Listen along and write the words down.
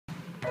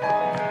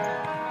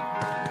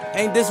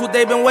Ain't this what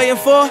they've been waiting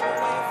for?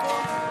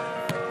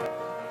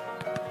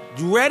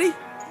 You ready?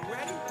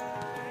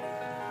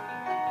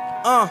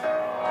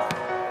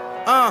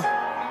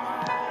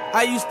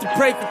 I used to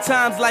pray for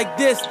times like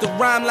this, to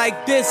rhyme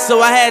like this,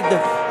 so I had to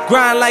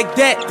grind like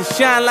that, to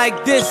shine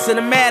like this. In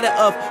a matter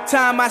of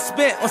time I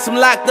spent on some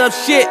locked up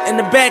shit in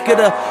the back of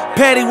the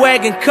paddy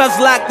wagon, cuffs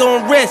locked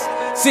on wrist.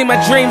 See my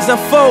dreams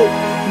unfold,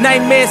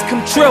 nightmares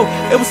come true.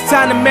 It was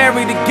time to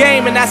marry the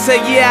game, and I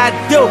said, yeah, I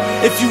do.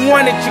 If you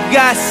want it, you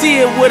gotta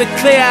see it with a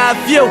clear eye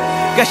view.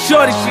 Got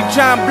shorty, she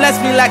tryin' bless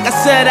me like I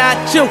said I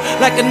chew.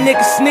 Like a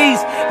nigga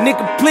sneeze,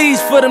 nigga please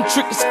for them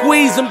trick and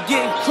squeeze. I'm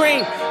getting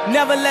cream,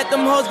 never let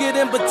them hoes get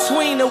in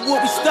between of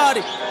what we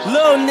started.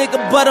 Little nigga,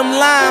 but I'm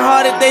lying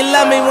hearted. They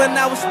love me when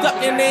I was stuck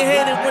and they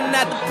hated when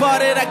I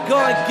departed. I go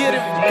and get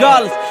it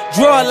regardless.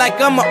 Draw it like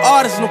I'm an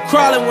artist, no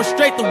crawling. Went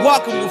straight to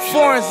walking with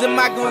foreigns in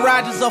my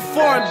garages. Are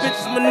foreign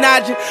bitches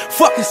menaging,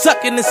 fucking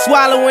sucking and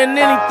swallowing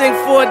anything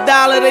for $1.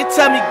 They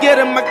tell me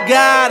get him, I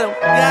got him.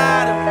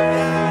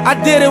 I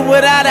did it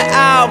without an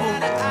album.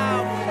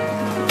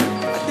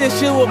 I did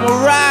shit with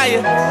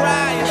Mariah.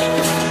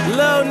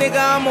 Little nigga,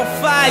 I'm on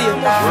fire.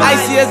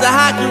 Icy as a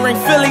hockey ring,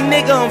 Philly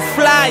nigga, I'm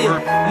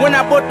flyer. When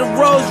I bought the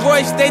Rolls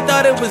Royce, they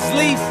thought it was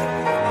lease.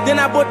 Then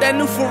I bought that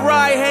new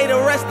Ferrari, hey, to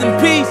rest in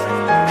peace.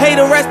 Hey,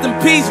 to rest in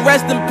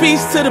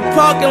peace to the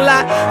parking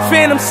lot.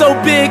 Phantom so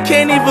big,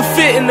 can't even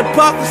fit in the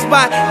parking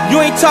spot.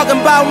 You ain't talking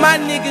about my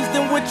niggas,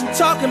 then what you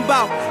talking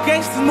about?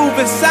 Gangsters move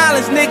in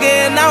silence,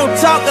 nigga, and I don't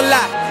talk a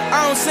lot.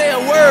 I don't say a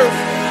word.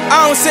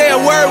 I don't say a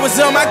word. Was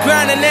on my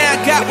grind and now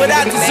I got what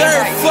I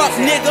deserve. Fuck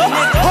nigga.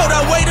 Hold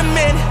up, wait a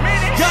minute.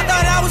 Y'all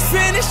thought I was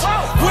finished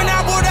when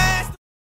I bought that.